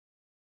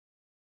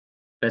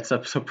That's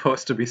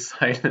supposed to be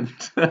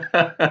silent.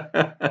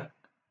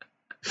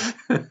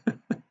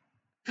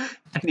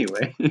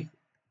 Anyway,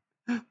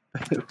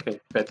 okay,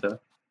 better.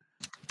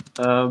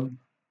 Um,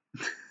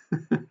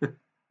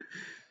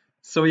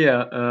 so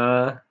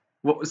yeah,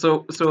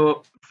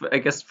 I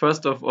guess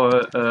first of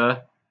all,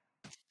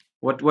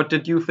 what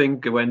did you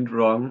think went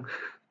wrong?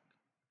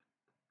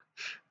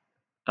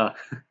 Ah,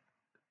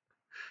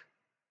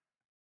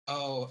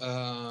 Oh,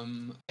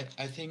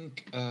 I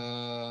think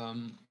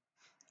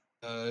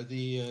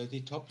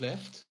the top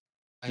left.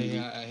 mhm.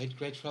 I had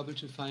great trouble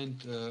to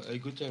find a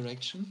good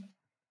direction,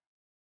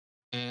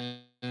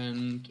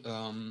 and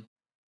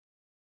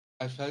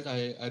I felt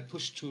I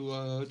pushed too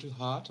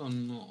hard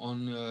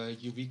on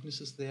your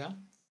weaknesses there,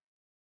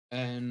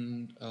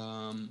 and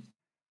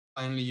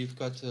finally you've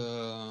got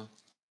a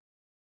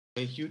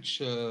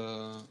huge,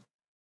 a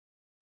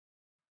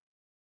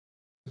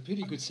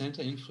pretty good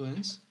center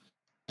influence,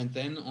 and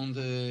then on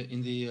the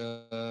in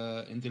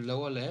the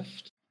lower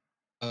left,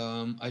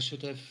 I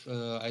should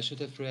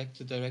have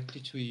reacted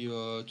directly to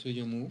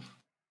your move,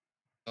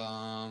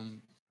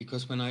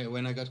 because when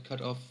I got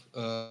cut off,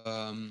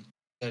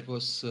 that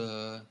was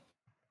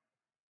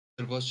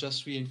it was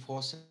just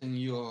reinforcing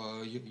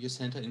your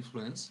center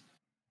influence,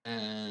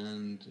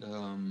 and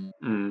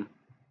Mm.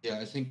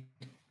 yeah,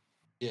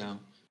 yeah,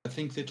 I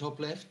think the top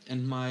left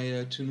and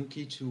my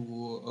Tanuki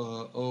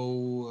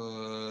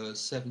to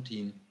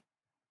 17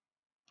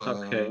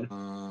 Okay.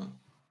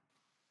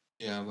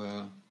 yeah,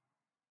 were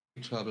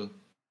in trouble.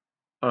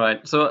 All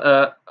right.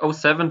 So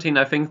 017,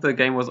 I think the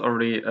game was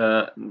already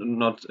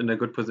not in a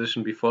good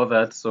position before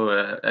that, so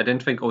I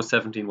didn't think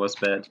 017 was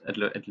bad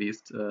at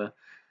least. So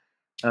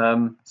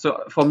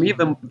for me,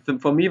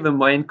 the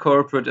main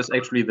culprit is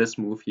actually this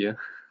move here,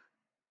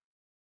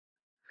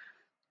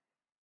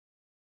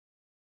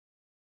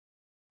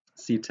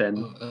 C10.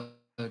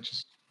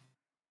 Just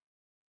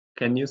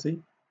Can you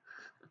see?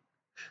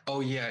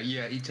 oh yeah,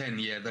 yeah, E10,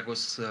 yeah, that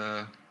was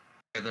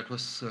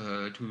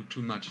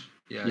too much.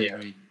 Yeah, I Yeah.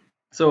 agree.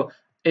 So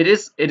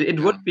it Yeah,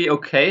 would be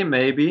okay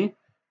maybe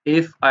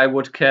if I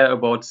would care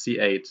about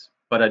C8,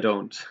 but I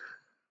don't.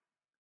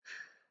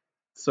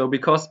 So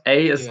because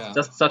A is yeah,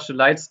 just such a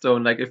light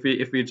stone, like if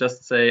we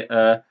just say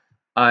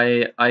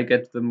I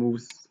get the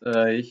moves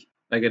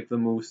I get the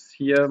moves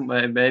here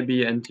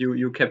maybe and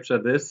you capture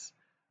this,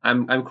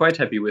 I'm quite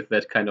happy with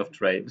that kind of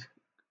trade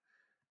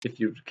if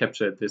you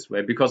capture it this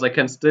way because I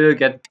can still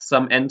get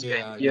some end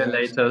game yeah, here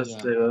later yeah,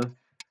 still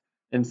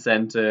in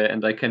center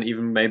and I can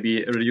even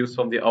maybe reduce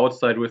from the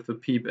outside with the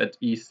peep at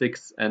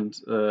E6 and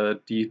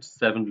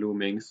D7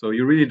 looming. So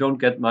you really don't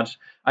get much.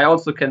 I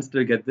also can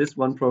still get this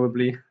one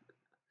probably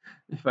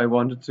if I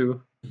wanted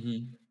to. hmm,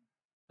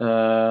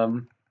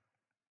 Um,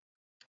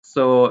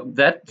 so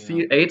that yeah,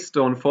 C8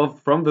 stone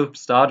from the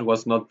start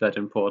was not that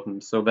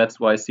important. So that's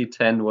why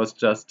C10 was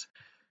just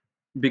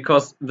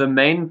because the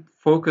main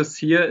focus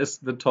here is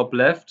the top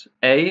left.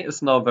 A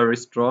is now very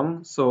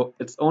strong, so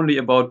it's only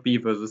about B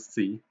versus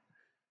C.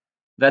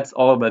 That's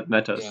all that yeah,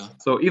 matters.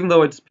 So even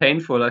though it's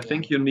painful, I yeah,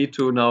 think you need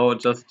to now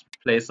just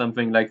play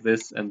something like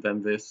this and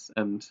then this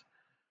and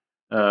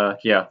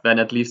yeah, then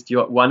at least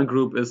your one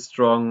group is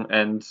strong,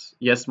 and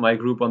yes, my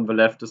group on the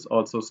left is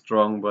also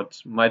strong, but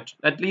might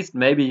at least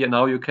maybe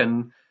now you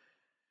can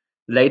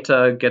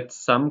later get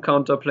some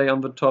counterplay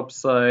on the top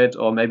side,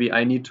 or maybe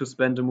I need to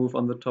spend a move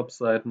on the top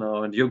side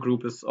now, and your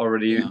group is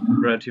already yeah,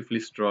 relatively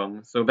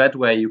strong. So that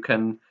way you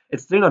can.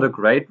 It's still not a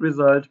great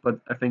result, but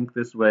I think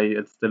this way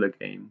it's still a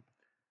game.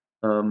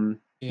 Um,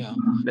 yeah.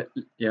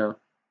 yeah.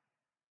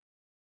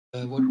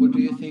 What do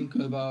you think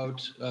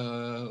about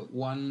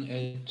one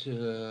at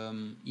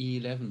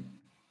E11?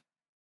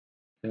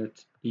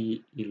 At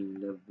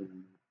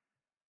E11.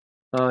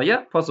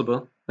 Yeah,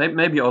 possible.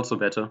 Maybe also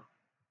better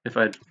if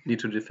I need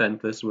to defend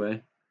this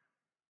way.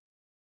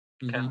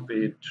 Can Mm-hmm.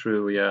 be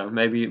true, yeah.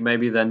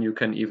 Maybe then you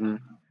can even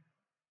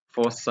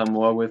force some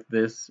more with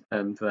this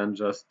and then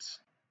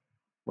just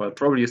well,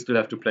 probably you still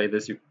have to play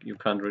this. You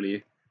can't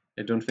really.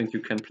 I don't think you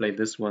can play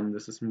this one.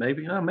 This is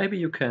maybe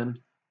you can.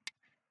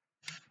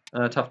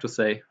 Tough to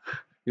say.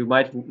 You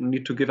might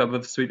need to give up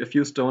a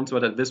few stones,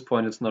 but at this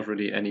point it's not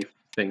really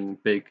anything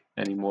big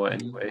anymore Mm-hmm.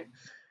 anyway.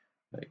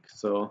 Like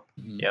so,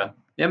 Mm-hmm. yeah.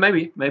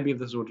 Maybe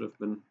this would have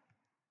been.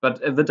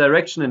 But the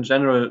direction in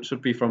general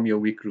should be from your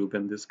weak group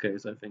in this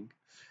case, I think.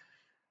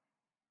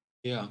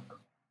 Yeah,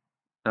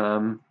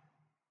 Um,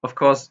 of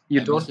course, you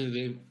I miss don't.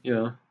 it.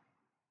 Yeah,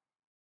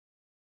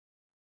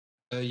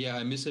 Yeah,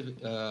 I miss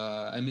it.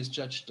 I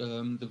misjudged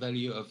the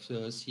value of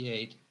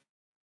C8.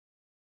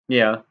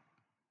 yeah.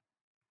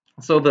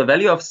 So the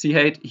value of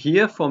C8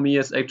 here for me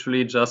is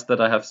actually just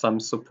that I have some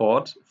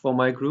support for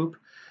my group.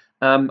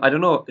 I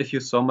don't know if you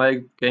saw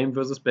my game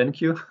versus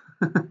BenQ,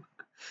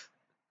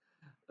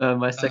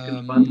 my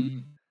second one.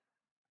 Um,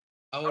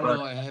 oh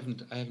no, I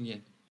haven't. I haven't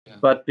yet. Yeah.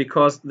 But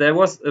because there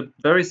was a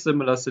very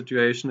similar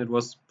situation, it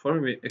was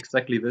probably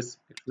exactly this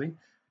actually.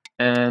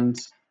 And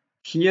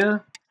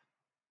here,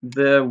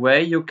 the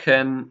way you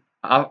can,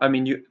 I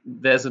mean,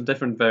 there's a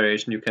different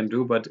variation you can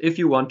do, but if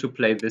you want to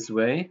play this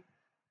way,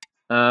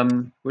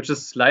 which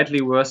is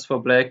slightly worse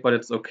for black, but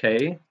it's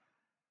okay.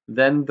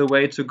 Then the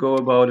way to go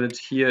about it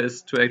here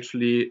is to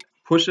actually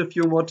push a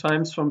few more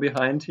times from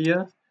behind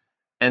here,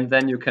 and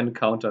then you can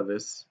counter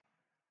this.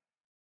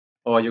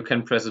 Or you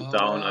can press it All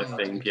down, I right.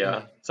 think, yeah,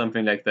 Okay.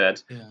 something like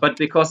that. Yeah. But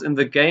because in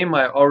the game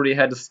I Yeah. already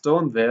had a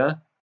stone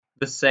there,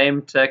 the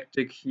same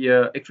tactic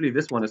here. Actually,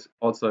 this one is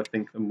also, I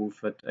think, a move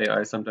that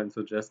AI sometimes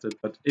suggested.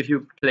 But if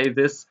you play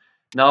this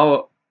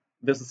now,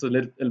 this is a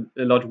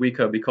lot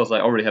weaker because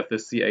I already have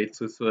this C8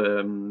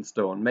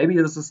 stone. Maybe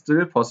this is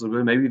still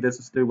possible. Maybe this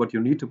is still what you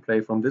need to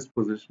play from this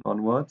position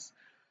onwards.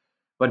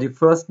 But you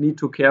first need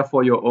to care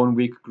for your own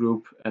weak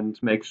group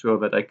and make sure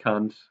that I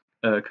can't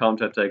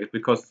counterattack it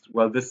because,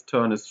 well, this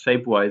turn is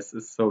shape-wise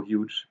is so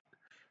huge.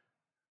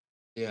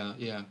 Yeah.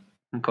 Yeah.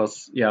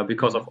 Because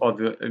of all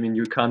the, I mean,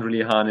 you can't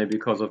really Hane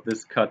because of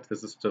this cut.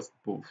 This is just,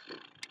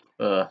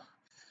 uh,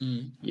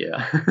 Mm.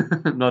 yeah,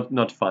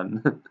 not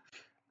fun.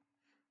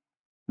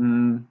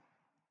 mm,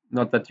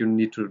 Not that you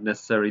need to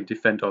necessarily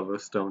defend all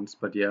those stones,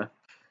 but yeah,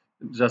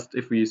 just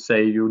if we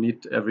say you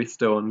need every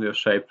stone, your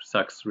shape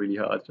sucks really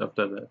hard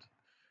after that.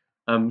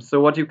 So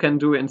what you can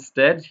do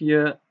instead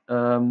here,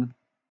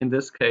 in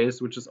this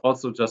case, which is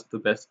also just the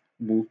best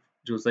move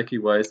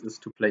Joseki-wise, is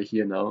to play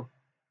here now.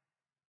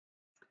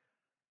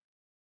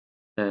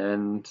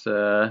 And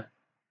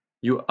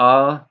you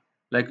are,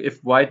 like,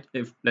 if white,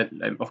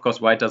 of course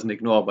white doesn't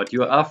ignore, but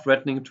you are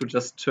threatening to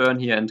just turn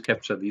here and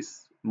capture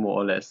these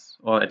more or less,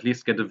 or at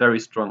least get a very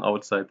strong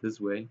outside this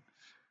way.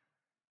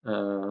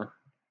 Or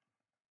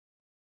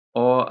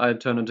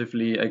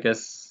alternatively, I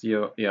guess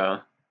at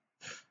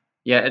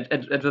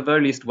the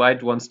very least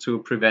white wants to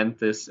prevent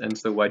this, and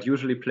so white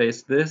usually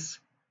plays this.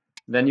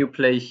 Then you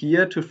play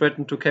here to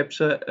threaten to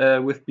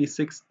capture with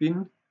b6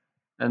 spin,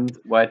 and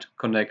white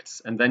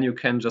connects. And then you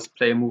can just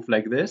play a move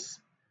like this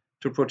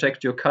to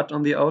protect your cut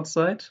on the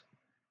outside.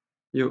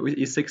 You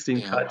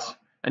e16 cut.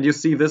 And you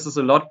see this is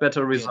a lot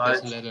better Yeah. There's a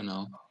result. ladder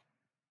now.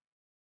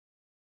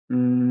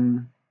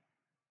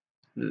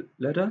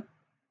 Ladder?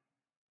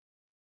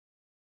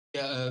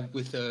 Yeah.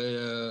 With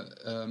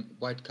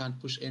white can't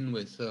push in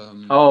with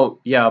Oh,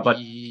 yeah, but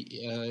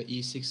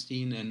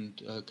E16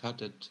 and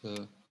cut at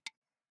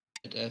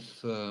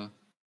F.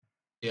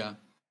 Yeah.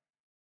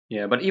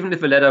 yeah, but even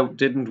if a ladder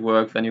didn't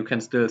work, then you can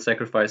still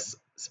sacrifice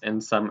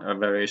in some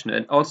variation.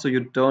 And also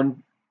you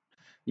don't,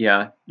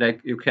 yeah,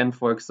 like you can,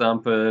 for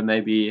example,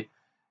 maybe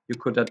you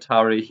could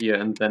Atari here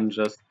and then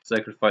just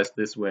sacrifice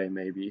this way,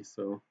 maybe.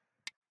 So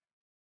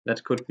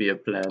that could be a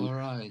plan. All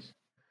right.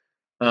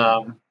 Yeah.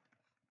 Um,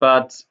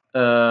 but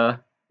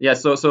yeah,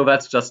 so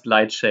that's just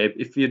light shape.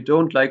 If you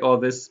don't like all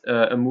this,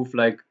 a move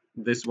like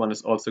this one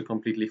is also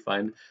completely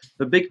fine.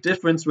 The big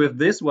difference with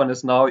this one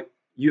is now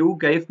you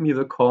gave me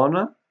the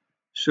corner,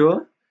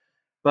 sure,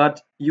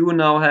 but you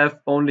now have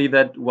only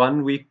that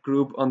one weak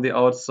group on the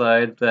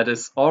outside that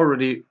is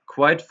already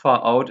quite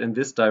far out in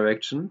this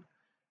direction.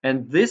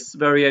 And this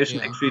variation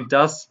Yeah. actually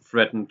does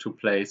threaten to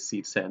play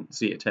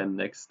C10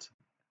 next.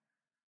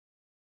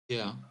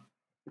 Yeah.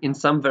 In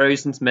some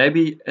variations,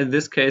 maybe in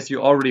this case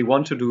you already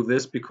want to do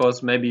this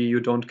because maybe you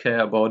don't care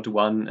about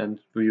one and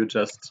you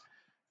just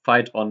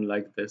fight on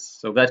like this.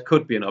 So that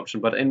could be an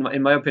option. But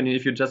in my opinion,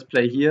 if you just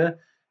play here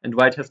and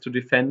white has to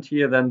defend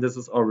here, then this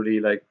is already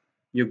like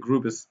your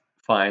group is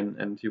fine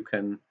and you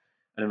can,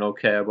 I don't know,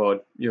 care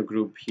about your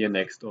group here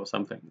next or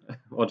something.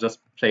 Or just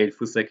play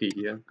Fuseki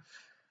here.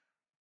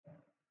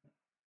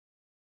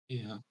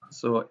 Yeah.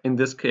 So in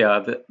this case,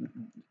 yeah,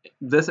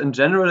 this in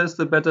general is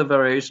the better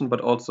variation, but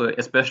also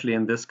especially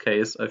in this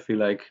case, I feel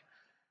like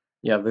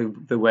yeah,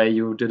 the way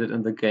you did it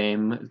in the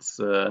game, it's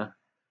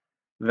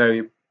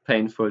very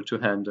painful to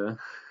handle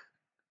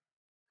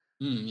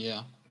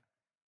Yeah.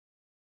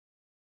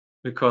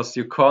 because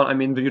I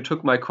mean, you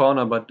took my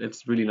corner, but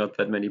it's really not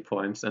that many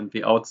points, and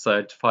the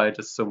outside fight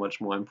is so much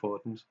more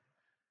important.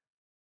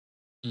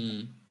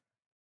 Mm.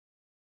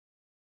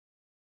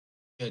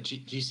 Yeah.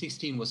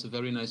 G16 was a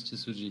very nice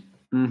Tsuji.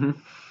 Mm-hmm.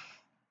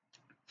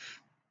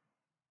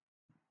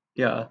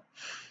 Yeah,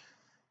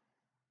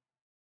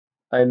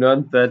 I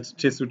learned that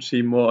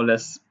Chisuchi more or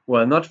less,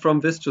 well, not from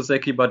this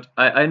Joseki, but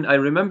I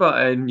remember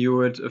I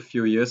knew it a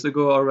few years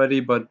ago already,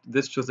 but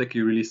this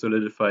Joseki really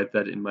solidified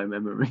that in my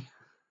memory.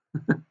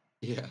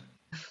 Yeah.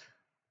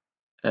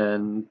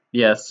 And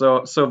yeah,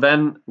 so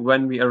then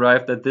when we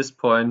arrived at this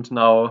point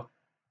now,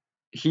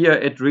 here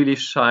it really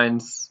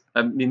shines.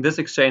 I mean, this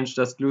exchange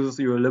just loses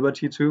you a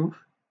liberty too,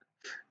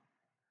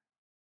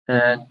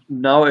 and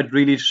now it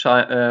really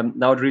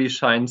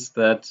shines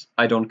that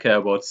I don't care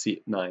about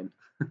C9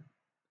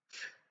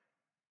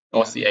 or Yeah.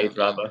 Yeah. C8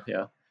 Yeah. rather.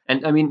 Yeah,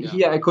 and I mean Yeah.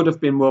 here I could have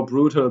been more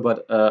brutal,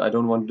 but I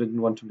didn't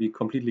want to be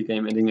completely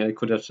game ending. I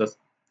could have just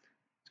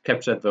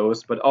captured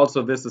those, but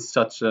also this is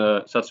such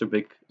a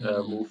big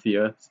move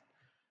here,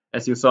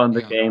 as you saw in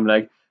the Yeah. game.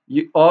 Like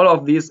all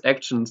of these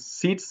actions,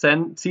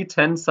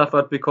 C10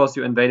 suffered because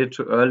you invaded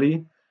too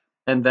early,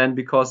 and then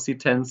because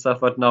C10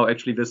 suffered, now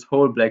actually this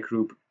whole black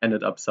group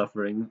ended up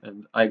suffering,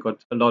 and I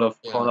got a lot of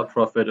Yeah. corner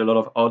profit, a lot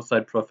of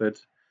outside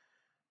profit,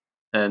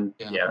 and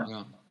Yeah. yeah,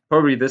 Yeah.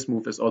 probably this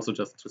move is also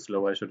just too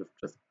slow. I should have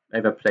just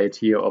either played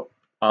here or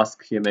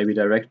asked here maybe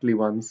directly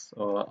once,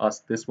 or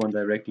asked this one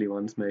directly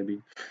once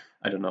maybe.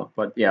 I don't know,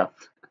 but yeah.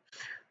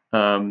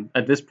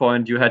 At this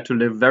point, you had to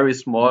live very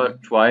small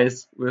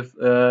twice with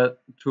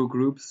two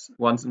groups,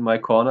 once in my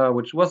corner,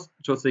 which was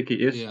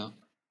Joseki-ish, Yeah.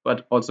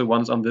 but also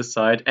once on this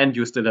side, and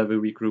you still have a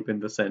weak group in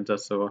the center.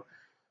 So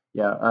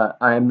yeah,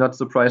 I am not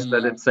surprised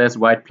that it says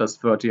white plus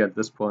 30 at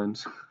this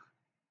point.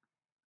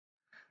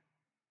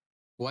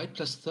 White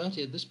plus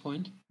 30 at this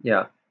point?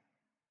 Yeah.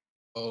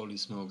 Holy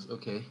smokes,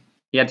 okay.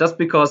 Yeah, just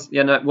because,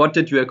 what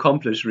did you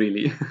accomplish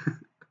really?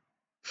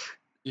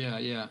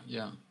 Yeah.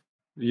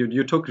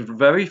 You took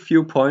very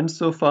few points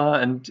so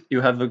far, and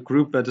you have a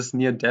group that is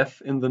near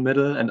death in the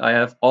middle, and I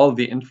have all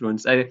the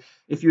influence.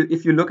 If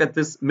you look at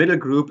this middle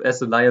group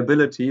as a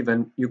liability,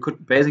 then you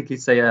could basically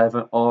say I have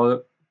an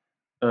all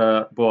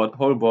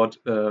whole board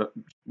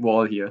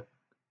wall here.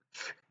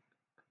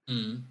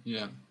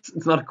 Yeah.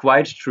 It's not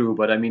quite true,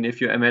 but I mean, if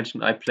you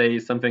imagine I play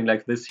something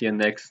like this here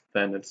next,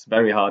 then it's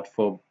very hard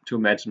to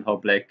imagine how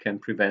black can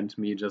prevent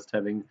me just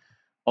having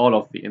all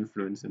of the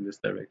influence in this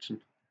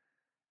direction.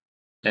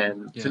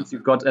 And Yeah. since you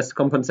got as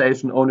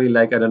compensation only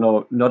like, I don't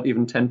know, not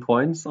even 10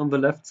 points on the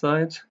left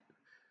side.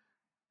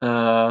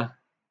 And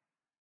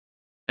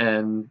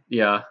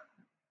yeah,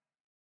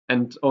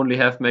 and only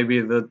have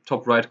maybe the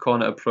top right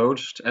corner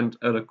approached and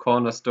a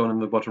cornerstone in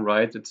the bottom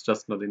right, it's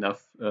just not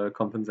enough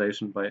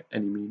compensation by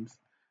any means.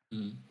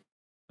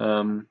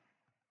 Um,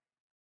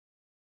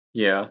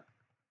 yeah,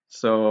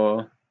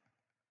 so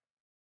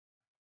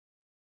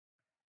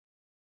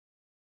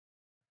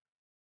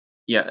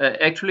yeah,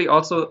 actually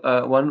also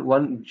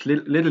one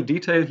little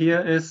detail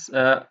here is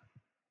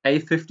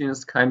A15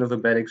 is kind of a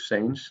bad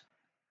exchange.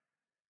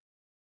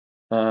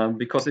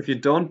 Because if you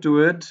don't do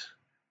it,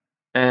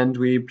 and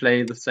we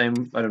play the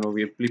same, I don't know,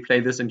 we play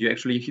this and you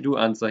actually do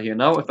answer here.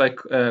 Now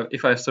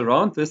if I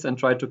surround this and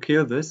try to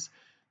kill this,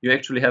 you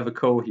actually have a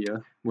ko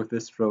here with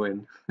this throw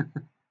in.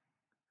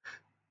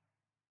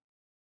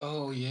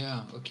 Oh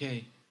yeah,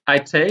 okay. I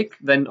take,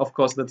 then of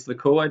course that's the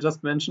ko I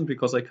just mentioned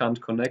because I can't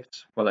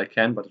connect. Well, I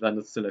can, but then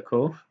it's still a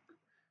ko.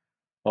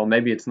 Or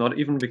maybe it's not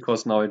even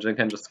because now I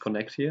can just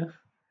connect here.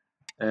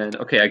 And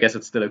okay, I guess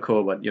it's still a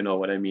ko, but you know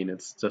what I mean.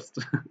 It's just,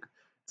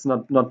 it's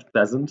not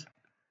pleasant.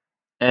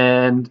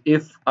 And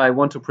if I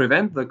want to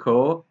prevent the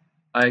ko,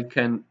 I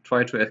can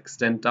try to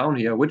extend down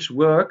here, which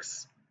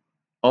works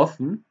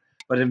often.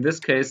 But in this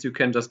case, you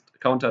can just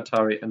counter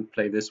Atari and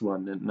play this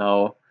one. And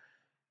now,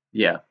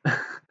 yeah,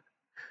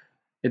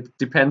 it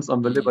depends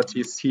on the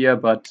liberties here,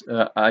 but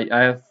I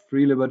have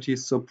 3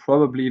 liberties, so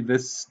probably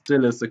this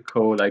still is a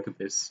ko like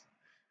this.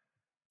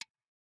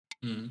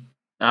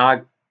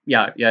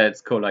 Yeah,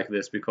 it's ko like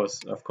this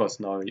because, of course,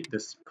 now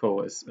this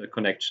ko is a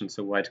connection,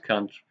 so white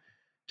can't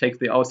take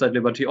the outside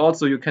liberty.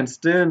 Also, you can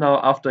still now,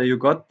 after you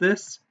got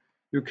this,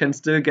 you can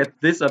still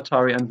get this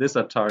Atari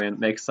and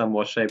make some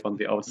more shape on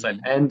the outside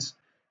and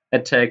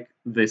attack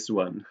this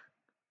one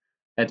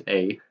at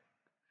A.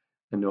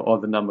 I know all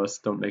the numbers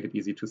don't make it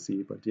easy to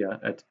see, but yeah,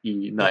 at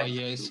E9. Oh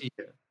yeah, I see.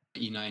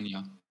 E9,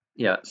 yeah.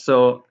 Yeah,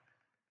 so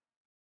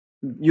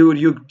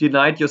you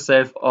denied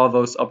yourself all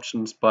those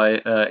options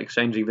by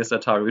exchanging this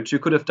Atari, which you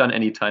could have done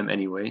anytime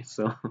anyway.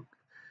 So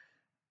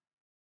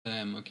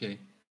Okay.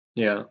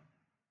 yeah,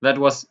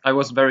 I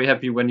was very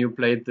happy when you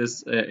played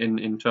this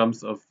in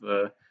terms of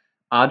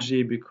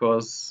RG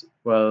because,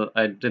 well,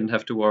 I didn't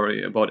have to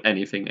worry about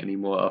anything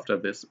anymore after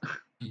this.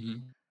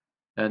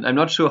 And I'm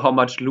not sure how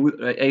much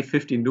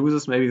A15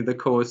 loses. Maybe the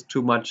ko is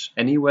too much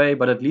anyway,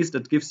 but at least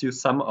it gives you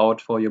some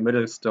out for your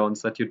middle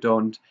stones that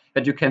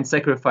you can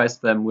sacrifice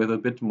them with a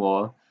bit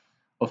more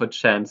of a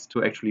chance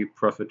to actually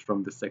profit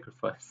from the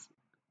sacrifice.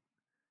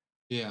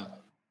 Yeah.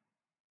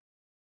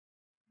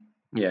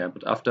 Yeah,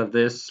 but after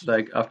this,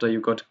 like after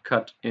you got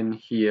cut in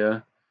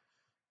here,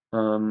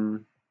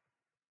 you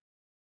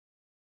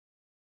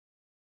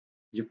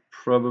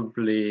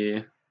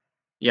probably,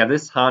 yeah,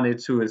 this Hane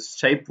too is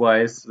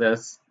shape-wise.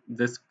 There's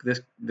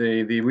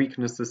the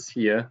weaknesses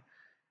here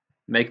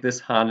make this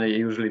Hane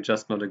usually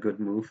just not a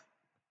good move.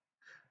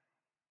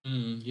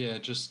 Yeah,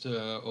 just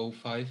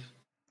 05.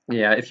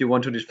 Yeah, if you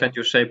want to defend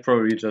your shape,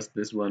 probably just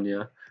this one,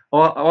 yeah.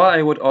 Or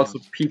I would also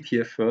peep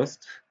here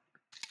first,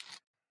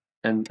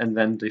 and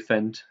then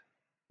defend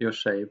your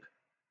shape.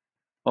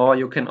 Or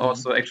you can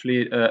also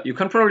actually, you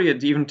can probably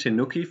even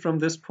Tenuki from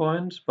this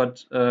point,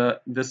 but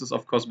this is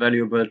of course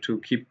valuable to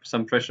keep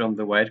some pressure on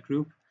the white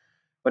group.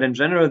 But in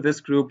general,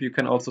 this group, you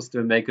can also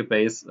still make a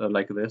base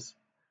like this.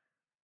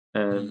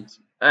 And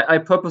I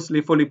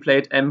purposely fully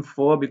played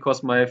M4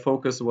 because my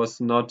focus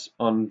was not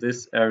on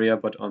this area,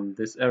 but on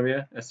this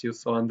area, as you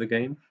saw in the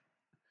game.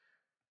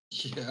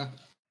 Yeah.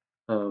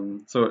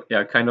 So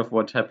yeah, kind of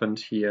what happened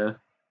here.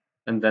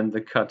 And then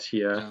the cut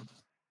here. Yeah.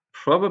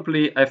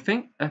 Probably, I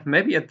think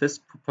maybe at this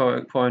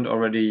point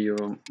already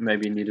you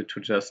maybe needed to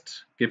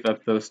just give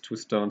up those 2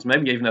 stones.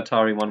 Maybe even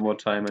Atari one more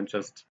time and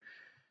just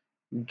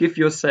give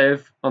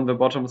yourself on the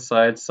bottom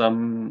side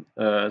some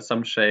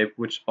shape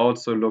which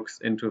also looks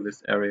into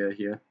this area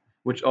here,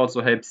 which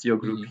also helps your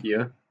group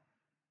here.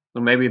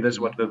 So maybe this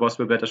was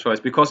the better choice,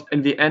 because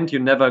in the end you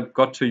never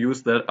got to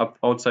use the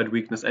outside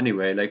weakness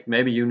anyway. Like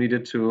maybe you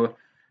needed to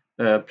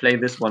play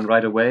this one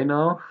right away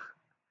now,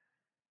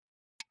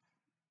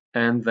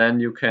 and then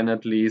you can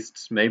at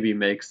least maybe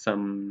make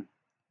some,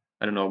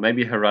 I don't know,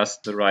 maybe harass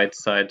the right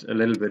side a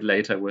little bit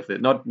later with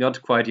it.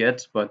 Not quite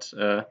yet, but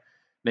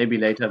maybe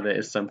later there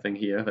is something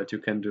here that you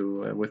can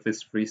do with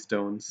these free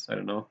stones. I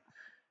don't know.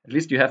 At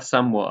least you have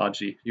some more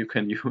RG you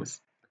can use.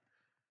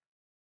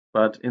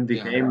 But in the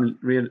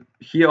game,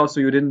 here also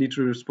you didn't need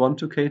to respond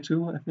to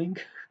K2, I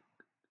think.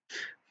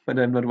 But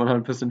I'm not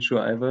 100% sure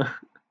either.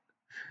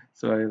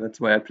 So that's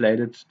why I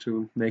played it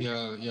to make.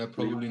 Yeah,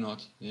 probably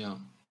not. Yeah.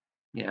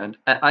 Yeah, and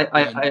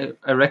I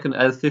reckon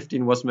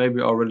L15 was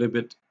maybe already a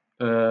bit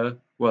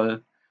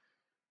well,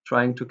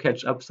 trying to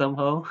catch up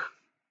somehow.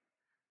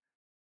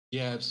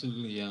 Yeah,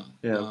 absolutely. Yeah.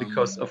 Yeah,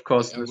 because of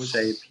course I the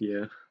shape was.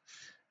 here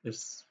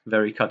is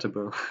very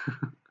cuttable.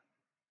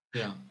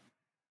 Yeah.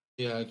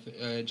 Yeah,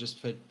 I just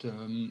fed.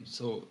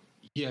 So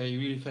here I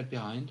really fed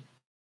behind,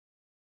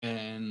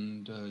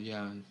 and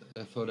yeah,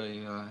 I thought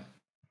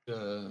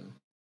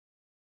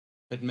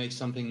I'd make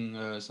something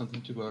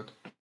to work.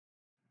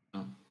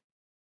 Yeah.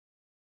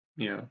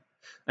 Yeah.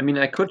 I mean,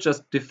 I could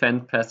just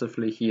defend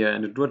passively here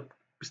and it would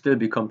still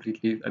be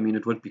completely, I mean,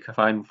 it would be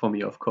fine for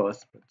me, of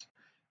course, but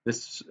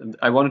this,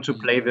 I wanted to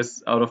play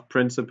this out of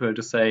principle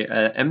to say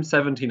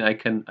M17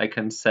 I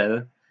can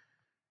sell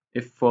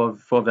if for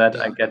that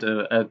I get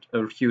a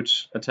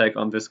huge attack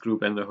on this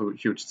group and a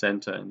huge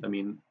center. And I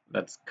mean,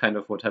 that's kind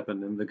of what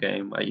happened in the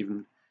game.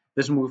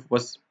 This move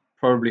was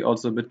probably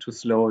also a bit too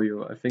slow.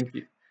 I think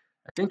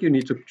you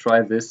need to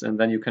try this and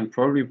then you can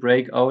probably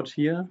break out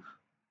here.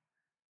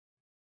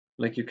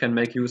 Like you can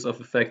make use of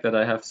the fact that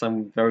I have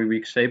some very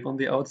weak shape on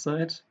the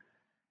outside.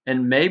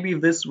 And maybe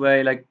this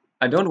way, like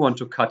I don't want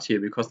to cut here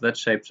because that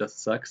shape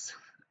just sucks.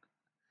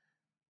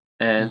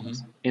 And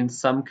in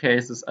some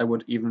cases I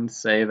would even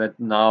say that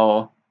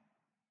now,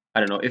 I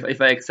don't know, if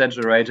I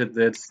exaggerated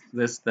this,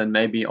 then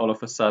maybe all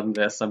of a sudden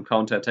there's some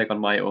counterattack on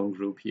my own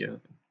group here.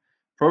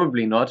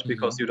 Probably not,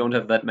 because you don't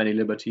have that many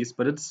liberties,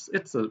 but it's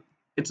a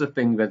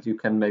thing that you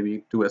can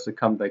maybe do as a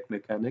comeback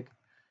mechanic.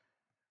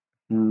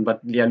 But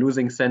yeah,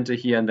 losing center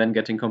here and then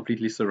getting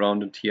completely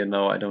surrounded here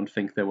now, I don't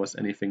think there was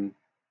anything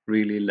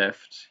really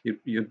left.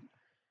 You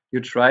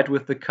tried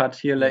with the cut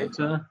here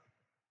later,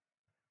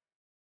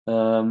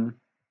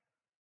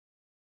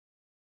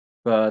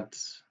 but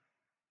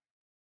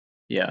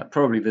yeah,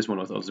 probably this one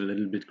was also a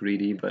little bit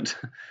greedy. But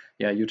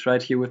yeah, you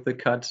tried here with the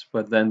cut,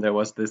 but then there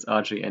was this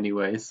RG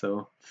anyway,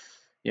 so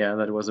yeah,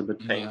 that was a bit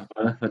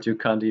painful. That you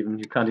can't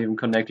even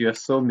connect. You have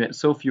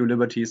so few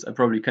liberties. I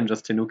probably can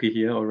just Tenuki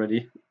here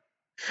already.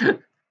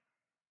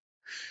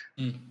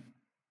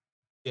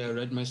 Yeah, I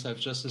read myself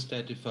just as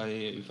dead if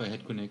I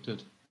had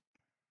connected.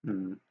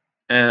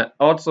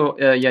 Also,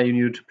 yeah, you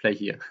needed to play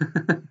here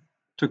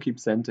to keep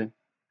sending.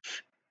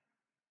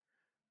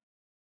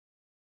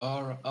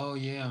 Oh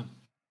yeah.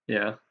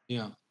 Yeah.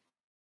 Yeah.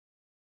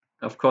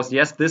 Of course,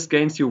 yes, this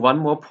gains you one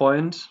more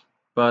point,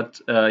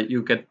 but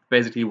you get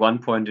basically 1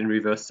 point in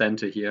reverse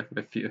center here.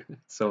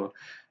 So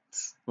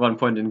 1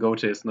 point in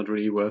Gote is not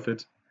really worth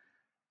it.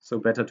 So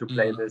better to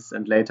play this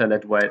and later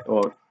let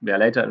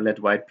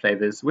white play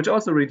this, which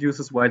also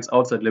reduces white's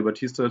outside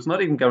liberties. So it's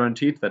not even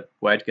guaranteed that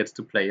white gets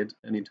to play it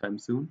anytime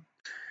soon.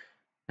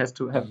 Have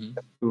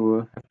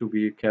to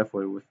be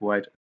careful with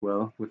white as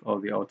well with all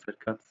the outside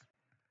cuts.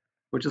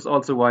 Which is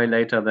also why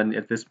later then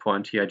at this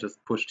point here I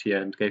just pushed here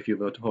and gave you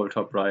the whole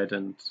top right,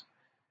 and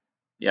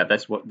yeah,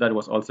 that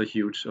was also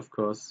huge, of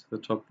course, the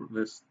top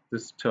this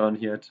turn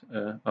here at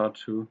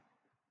R2.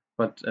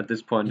 But at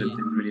this point it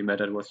didn't really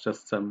matter, it was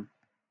just some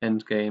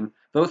end game.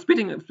 Though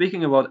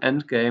speaking about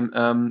end game,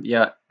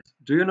 yeah,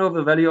 do you know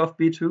the value of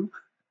B2?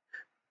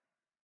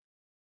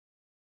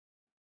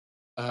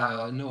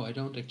 No, I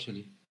don't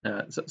actually.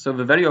 So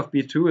the value of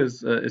B2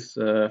 is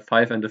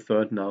 5 and a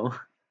third now.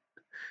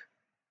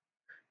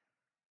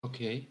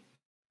 Okay.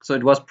 So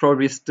it was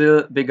probably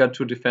still bigger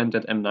to defend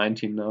at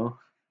M19 now,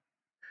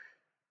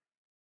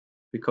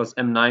 because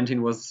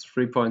M19 was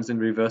 3 points in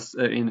reverse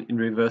in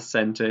reverse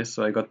center.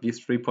 So I got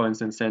these 3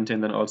 points in center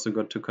and then also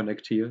got to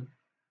connect here.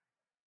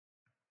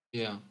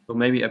 Yeah. So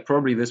maybe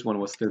probably this one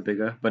was still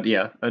bigger, but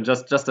yeah,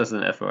 just as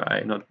an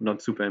FYI,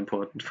 not super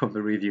important for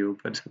the review,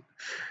 but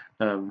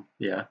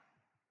yeah.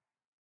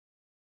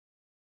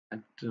 I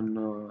don't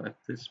know at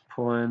this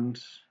point.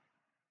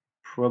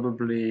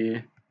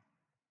 Probably,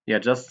 yeah,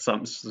 just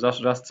some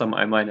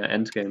minor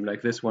end game.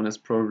 Like this one is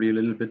probably a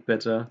little bit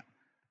better.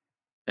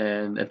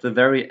 And at the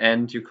very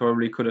end, you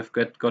probably could have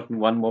gotten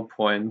one more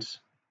point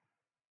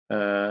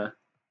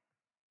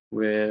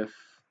with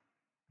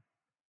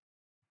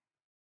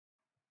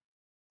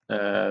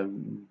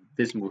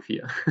this move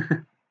here.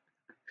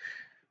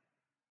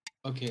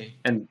 Okay.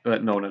 And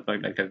no, not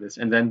like this.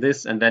 And then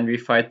this, and then we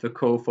fight the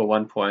ko for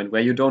 1 point,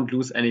 where you don't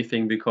lose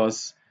anything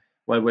because,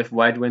 well, if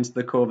white wins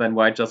the ko, then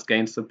white just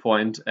gains the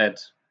point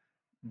at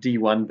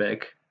D1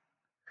 back.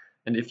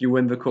 And if you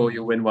win the ko,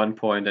 you win 1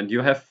 point, and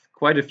you have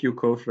quite a few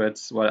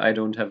co-threads, while I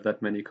don't have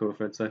that many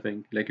co-threads, I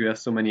think. Like, you have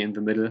so many in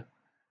the middle.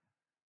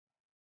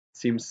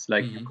 Seems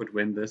like you could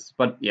win this.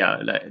 But yeah,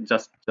 like,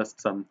 just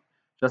some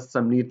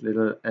neat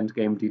little end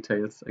game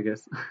details, I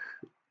guess.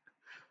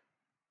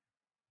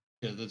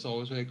 Yeah, that's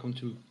always welcome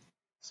too.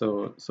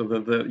 So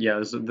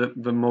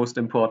the most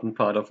important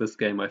part of this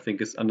game, I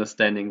think, is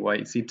understanding why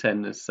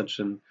C10 is such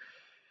an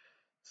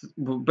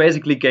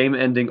basically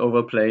game-ending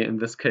overplay in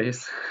this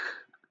case.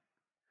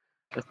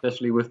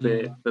 Especially with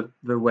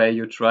the way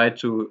you try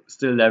to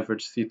still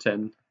leverage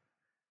C10.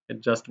 It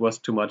just was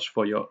too much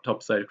for your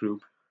topside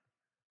group.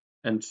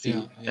 And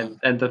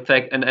and the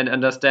fact and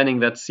understanding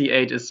that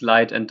C8 is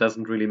light and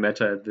doesn't really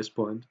matter at this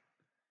point.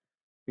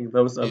 I think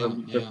those are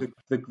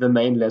the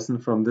main lesson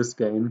from this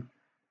game.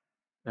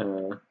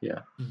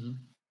 Yeah.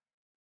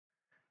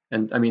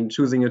 And I mean,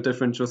 choosing a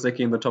different Joseki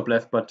in the top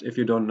left, but if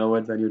you don't know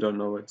it, then you don't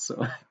know it.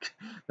 So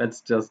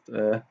that's just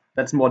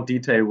that's more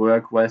detail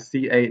work. While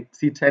C8,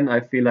 C10,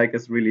 I feel like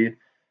is really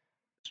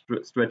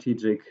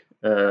strategic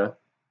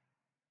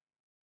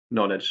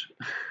knowledge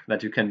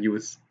that you can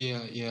use.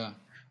 Yeah.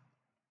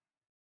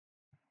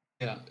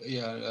 Now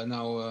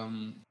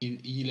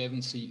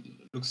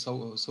E11 looks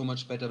so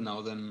much better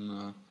now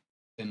than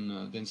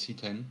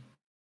C10.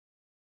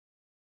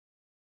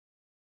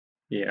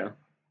 Yeah.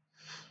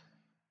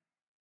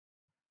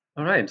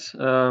 All right.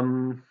 Are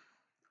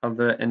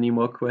there any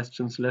more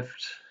questions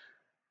left?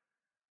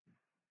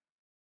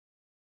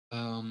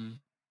 Yeah,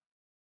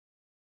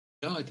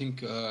 I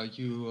think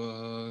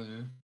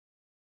you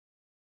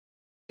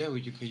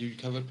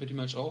covered pretty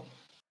much all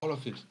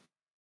of it.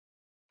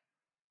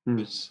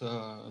 There's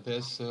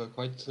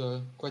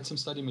quite some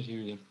study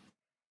material.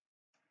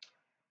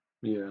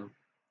 Yeah.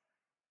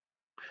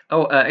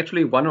 Oh,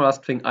 actually, one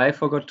last thing I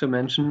forgot to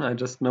mention, I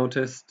just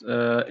noticed,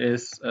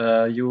 is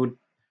you.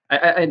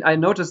 I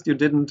noticed you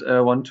didn't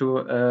want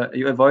to.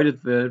 You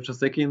avoided the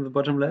Joseki in the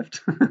bottom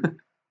left.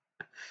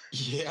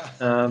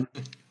 Yeah.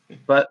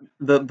 But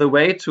the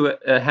way to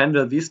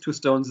handle these two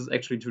stones is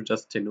actually to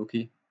just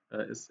Tenuki.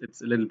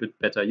 It's a little bit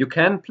better. You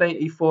can play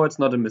e4. It's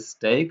not a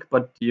mistake,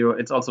 but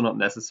it's also not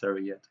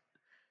necessary yet.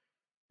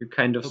 You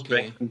kind of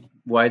strengthen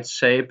White's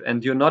shape,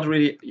 and you're not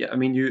really. I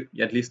mean, you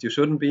at least you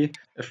shouldn't be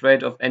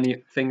afraid of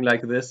anything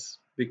like this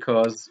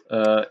because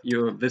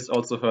this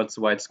also hurts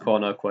White's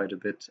corner quite a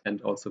bit,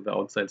 and also the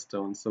outside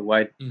stone. So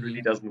White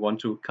really doesn't want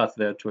to cut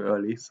there too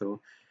early.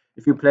 So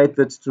if you played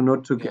that to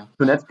not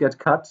get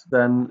cut,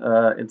 then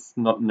it's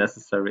not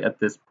necessary at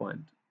this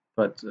point.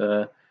 But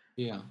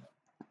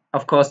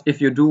of course,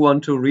 if you do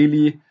want to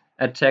really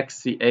attack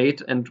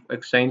C8 and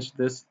exchange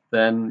this,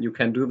 then you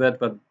can do that.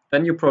 But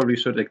then you probably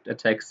should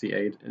attack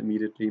C8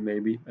 immediately.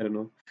 Maybe, I don't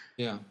know.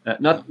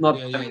 Not.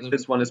 I mean,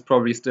 this one is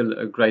probably still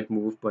a great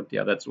move, but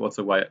yeah, that's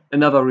also why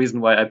another reason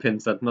why I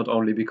pinned that. Not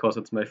only because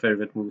it's my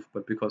favorite move,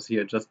 but because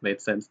here it just made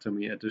sense to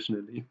me.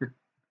 Additionally.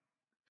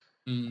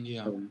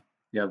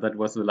 Yeah, that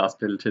was the last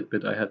little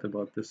tidbit I had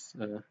about this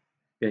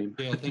game.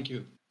 Yeah, thank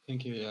you.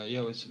 Yeah,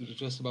 I was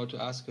just about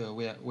to ask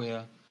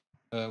where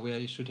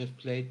you should have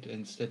played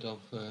instead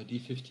of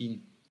D15.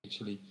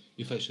 Actually,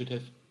 if I should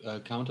have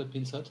countered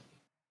Pinsat,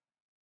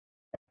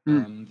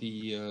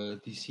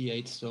 the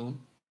C8 stone.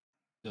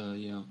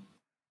 Yeah.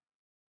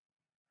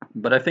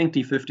 But I think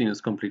D15 is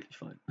completely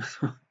fine.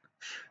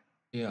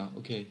 Yeah.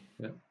 Okay.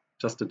 Yeah,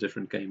 just a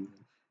different game.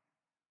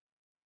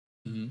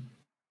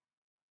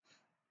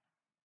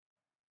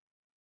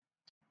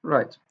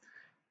 Right.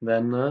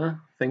 Then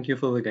thank you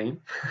for the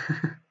game.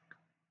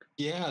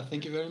 Yeah,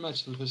 thank you very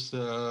much. That was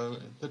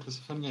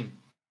a fun game.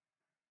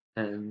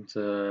 And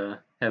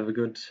have a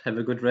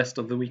good rest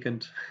of the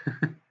weekend.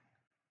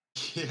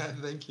 Yeah,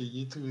 thank you.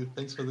 You too.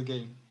 Thanks for the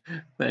game.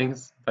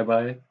 Thanks.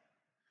 Bye-bye.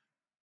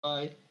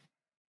 Bye.